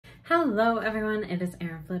Hello everyone, it is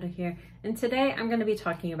Erin Floto here, and today I'm going to be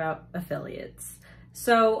talking about affiliates.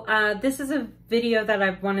 So this is a video that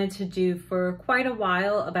I've wanted to do for quite a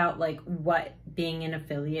while about what being an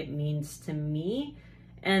affiliate means to me.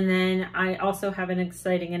 And then I also have an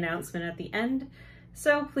exciting announcement at the end.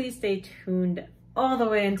 So please stay tuned all the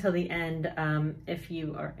way until the end if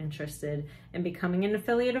you are interested in becoming an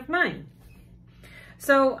affiliate of mine.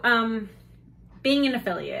 So being an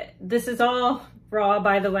affiliate, this is all raw,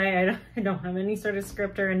 by the way. I don't have any sort of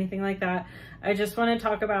script or anything like that. I just want to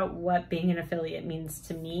talk about what being an affiliate means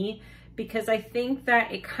to me, because I think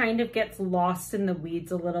that it kind of gets lost in the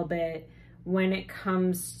weeds a little bit when it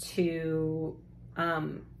comes to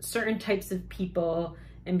certain types of people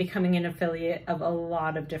and becoming an affiliate of a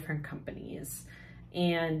lot of different companies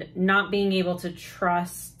and not being able to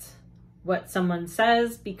trust what someone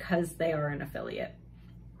says because they are an affiliate.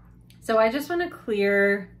 So I just want to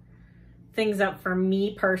clear things up for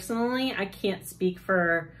me personally. I can't speak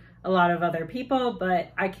for a lot of other people, but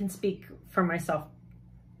I can speak for myself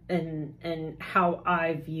and how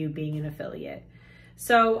I view being an affiliate.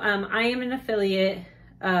 So I am an affiliate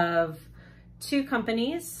of two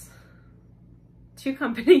companies,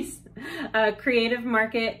 Creative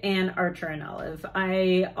Market and Archer and Olive.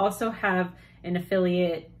 I also have an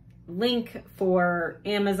affiliate link for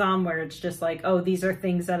Amazon where it's just like, oh, these are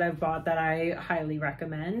things that I've bought that I highly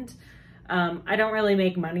recommend. I don't really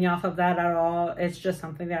make money off of that at all. It's just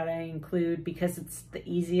something that I include because it's the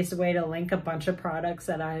easiest way to link a bunch of products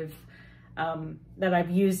that I've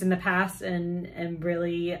used in the past and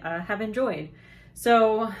really have enjoyed.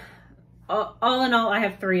 So all in all, I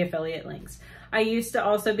have 3 affiliate links. I used to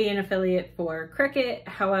also be an affiliate for Cricut.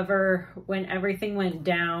 However, when everything went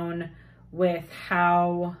down with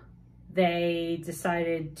how they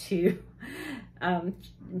decided to,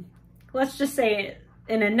 let's just say it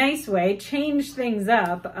in a nice way, change things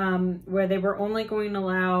up, where they were only going to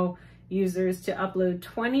allow users to upload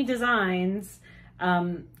 20 designs,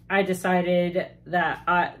 I decided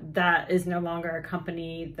that that is no longer a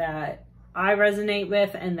company that I resonate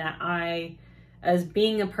with, and that I, as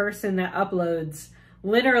being a person that uploads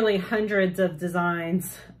literally hundreds of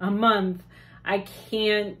designs a month, I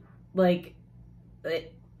can't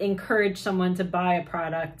encourage someone to buy a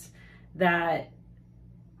product that,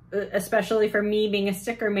 especially for me being a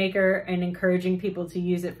sticker maker and encouraging people to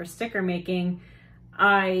use it for sticker making,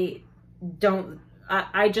 I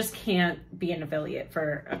just can't be an affiliate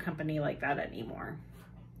for a company like that anymore.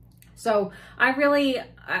 So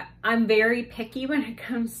I'm very picky when it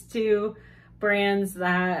comes to brands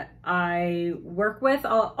that I work with.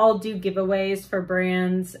 I'll do giveaways for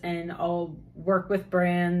brands, and I'll work with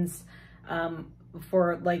brands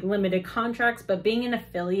for limited contracts, but being an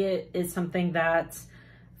affiliate is something that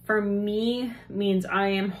for me means I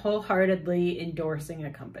am wholeheartedly endorsing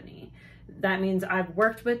a company. That means I've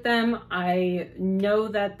worked with them. I know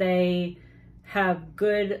that they have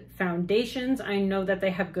good foundations. I know that they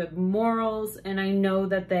have good morals, and I know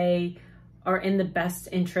that they are in the best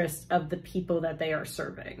interest of the people that they are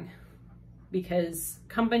serving, because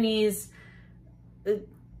companies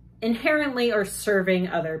inherently are serving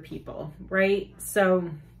other people, right? So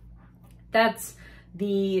that's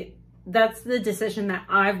the decision that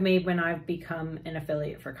I've made when I've become an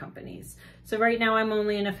affiliate for companies. So right now I'm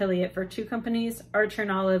only an affiliate for 2 companies, Archer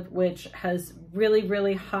and Olive, which has really,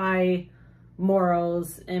 really high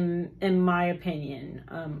morals in my opinion.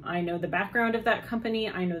 I know the background of that company.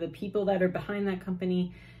 I know the people that are behind that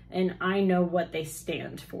company, and I know what they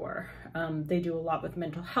stand for. They do a lot with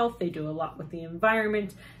mental health. They do a lot with the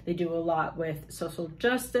environment. They do a lot with social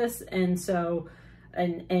justice. And so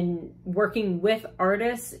and working with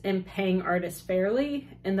artists and paying artists fairly,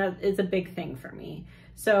 and that is a big thing for me.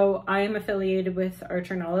 So I am affiliated with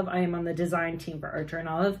Archer and Olive. I am on the design team for Archer and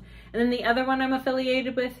Olive. And then the other one I'm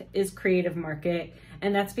affiliated with is Creative Market,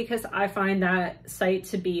 and that's because I find that site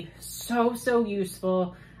to be so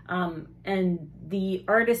useful, and the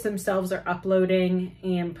artists themselves are uploading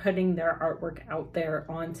and putting their artwork out there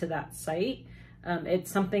onto that site. It's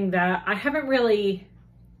something that I haven't really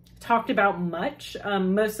talked about much,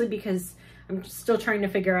 mostly because I'm still trying to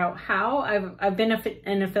figure out how. I've been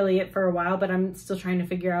an affiliate for a while, but I'm still trying to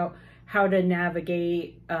figure out how to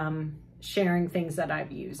navigate sharing things that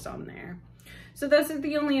I've used on there. So those are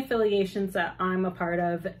the only affiliations that I'm a part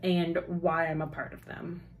of and why I'm a part of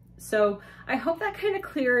them. So I hope that kind of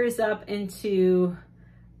clears up into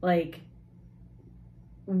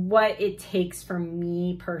what it takes for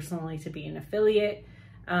me personally to be an affiliate.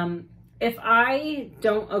 If I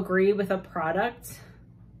don't agree with a product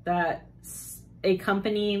that a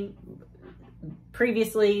company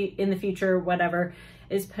previously, in the future, whatever,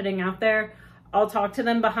 is putting out there, I'll talk to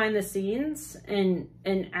them behind the scenes and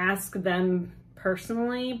ask them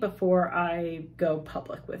personally before I go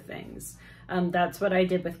public with things. That's what I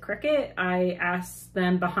did with Cricut. I asked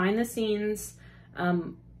them behind the scenes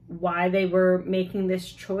why they were making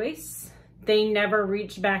this choice. They never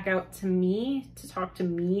reached back out to me to talk to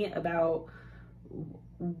me about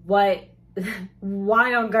why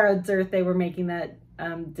on God's earth they were making that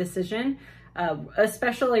decision,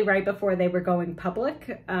 especially right before they were going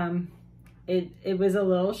public. It was a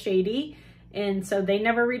little shady, and so they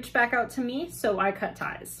never reached back out to me, so I cut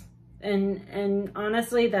ties. And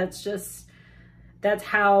honestly, that's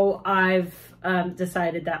how I've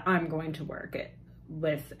decided that I'm going to work it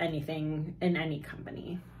with anything in any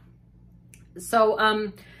company.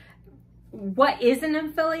 So what is an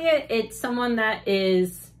affiliate? It's someone that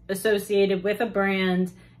is associated with a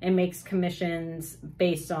brand and makes commissions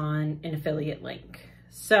based on an affiliate link.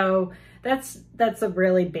 So that's a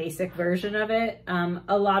really basic version of it.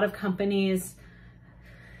 A lot of companies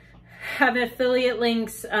have affiliate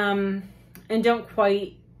links and don't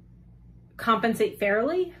quite compensate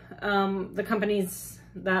fairly. The companies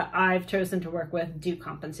that I've chosen to work with do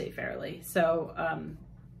compensate fairly. So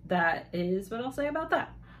that is what I'll say about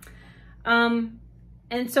that.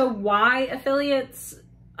 And so why affiliates?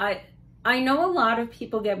 I know a lot of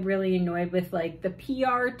people get really annoyed with like the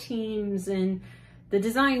PR teams and the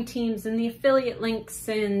design teams and the affiliate links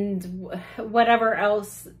and whatever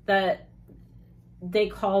else that they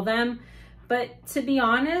call them. But to be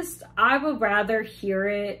honest, I would rather hear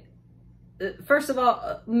it. First of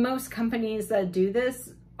all, most companies that do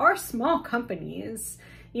this are small companies,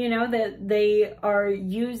 you know, that they are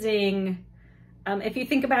using, if you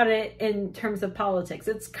think about it in terms of politics,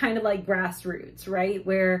 it's kind of like grassroots, right?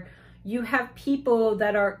 Where you have people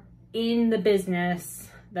that are in the business,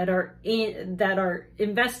 that are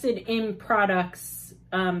invested in products,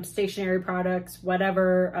 stationery products,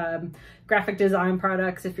 whatever, graphic design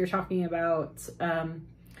products, if you're talking about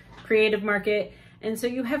creative market. And so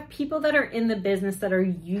you have people that are in the business that are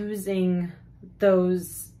using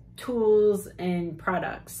those tools and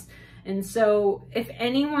products. And so if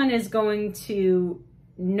anyone is going to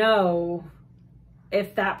know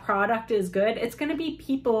if that product is good, it's going to be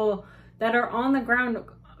people that are on the ground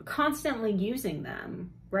constantly using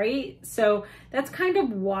them, right? So that's kind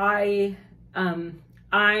of why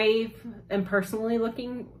I am personally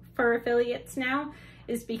looking for affiliates now,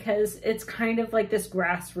 is because it's kind of like this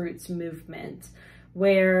grassroots movement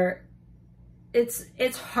where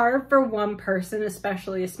it's hard for one person,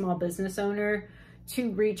 especially a small business owner,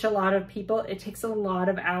 to reach a lot of people. It takes a lot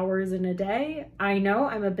of hours in a day. I know,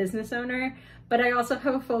 I'm a business owner, but I also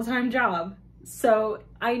have a full-time job. So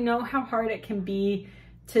I know how hard it can be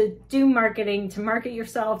to do marketing, to market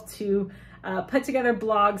yourself, to put together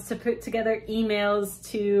blogs, to put together emails,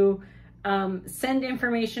 to send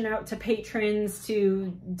information out to patrons,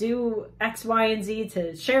 to do X, Y, and Z,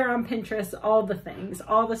 to share on Pinterest, all the things,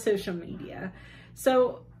 all the social media.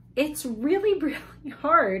 So it's really, really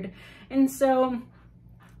hard. And so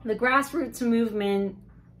the grassroots movement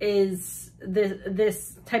is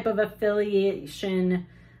this type of affiliation,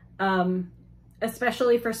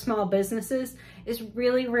 especially for small businesses, is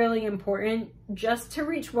really, really important just to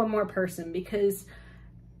reach one more person. Because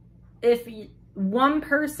if one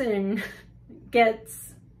person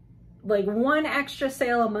gets like one extra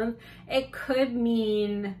sale a month, it could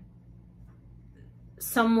mean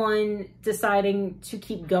someone deciding to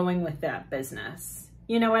keep going with that business.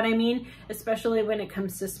 You know what I mean? Especially when it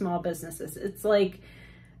comes to small businesses. It's like,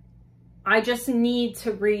 I just need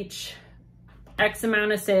to reach X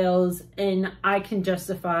amount of sales and I can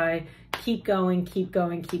justify keep going, keep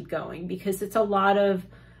going, keep going, because it's a lot of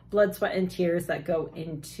blood, sweat, and tears that go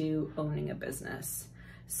into owning a business.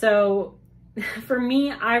 So for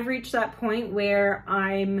me, I've reached that point where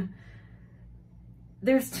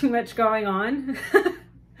there's too much going on.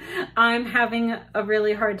 I'm having a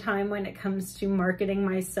really hard time when it comes to marketing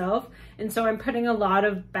myself. And so I'm putting a lot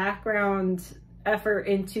of background effort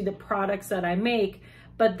into the products that I make,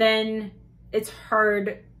 but then it's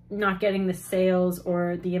hard not getting the sales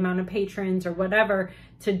or the amount of patrons or whatever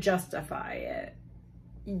to justify it.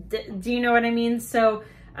 Do you know what I mean? So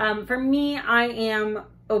for me, I am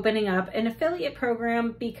opening up an affiliate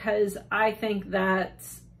program because I think that,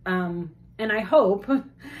 and I hope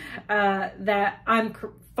that I'm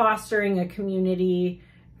fostering a community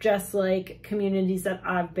just like communities that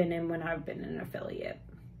I've been in when I've been an affiliate.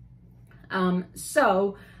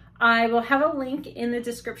 So I will have a link in the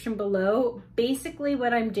description below. Basically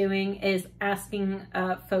what I'm doing is asking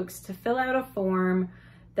folks to fill out a form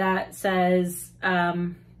that says,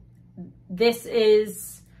 this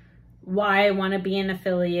is why I want to be an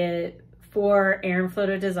affiliate for Erin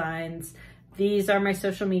Floto Designs. These are my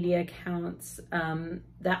social media accounts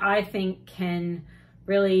that I think can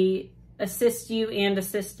really assist you and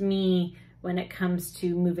assist me when it comes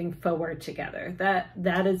to moving forward together.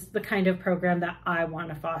 That is the kind of program that I want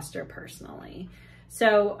to foster personally.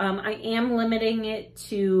 So I am limiting it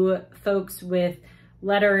to folks with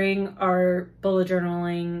lettering or bullet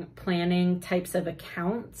journaling, planning types of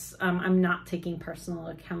accounts. I'm not taking personal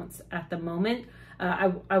accounts at the moment.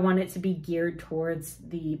 I want it to be geared towards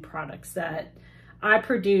the products that I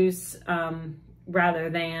produce rather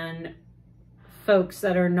than folks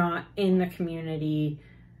that are not in the community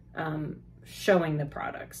showing the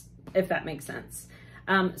products, if that makes sense.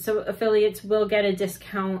 So affiliates will get a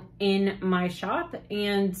discount in my shop,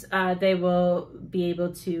 and they will be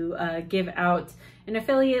able to give out an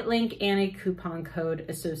affiliate link and a coupon code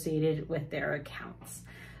associated with their accounts.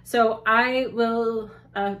 So I will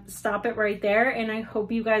stop it right there, and I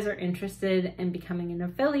hope you guys are interested in becoming an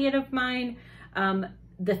affiliate of mine.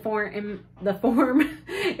 The form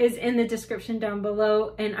is in the description down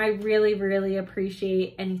below, and I really, really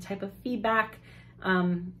appreciate any type of feedback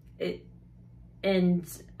and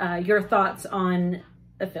your thoughts on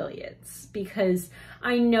affiliates, because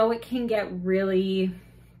I know it can get really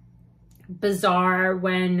bizarre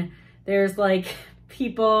when there's like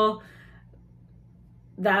people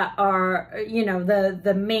that are, you know,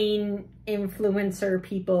 the main influencer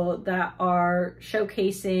people that are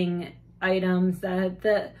showcasing items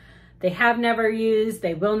that they have never used,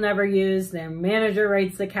 they will never use, their manager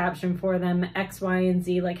writes the caption for them, X, Y, and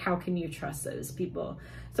Z. Like, how can you trust those people?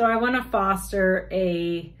 So I want to foster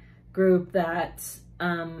a group that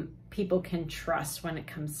people can trust when it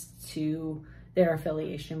comes to their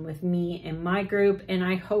affiliation with me and my group. And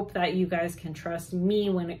I hope that you guys can trust me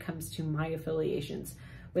when it comes to my affiliations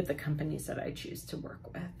with the companies that I choose to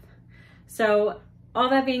work with. So all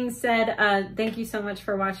that being said, thank you so much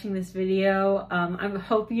for watching this video. I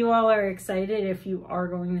hope you all are excited if you are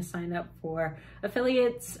going to sign up for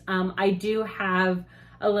affiliates. I do have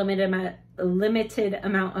a limited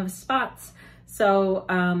amount of spots. So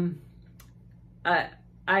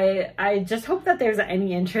I just hope that there's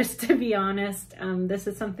any interest, to be honest. This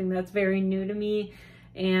is something that's very new to me,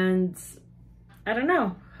 and I don't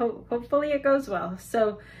know, hopefully it goes well.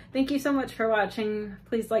 So thank you so much for watching.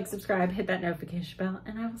 Please like, subscribe, hit that notification bell,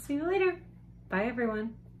 and I will see you later. Bye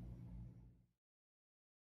everyone.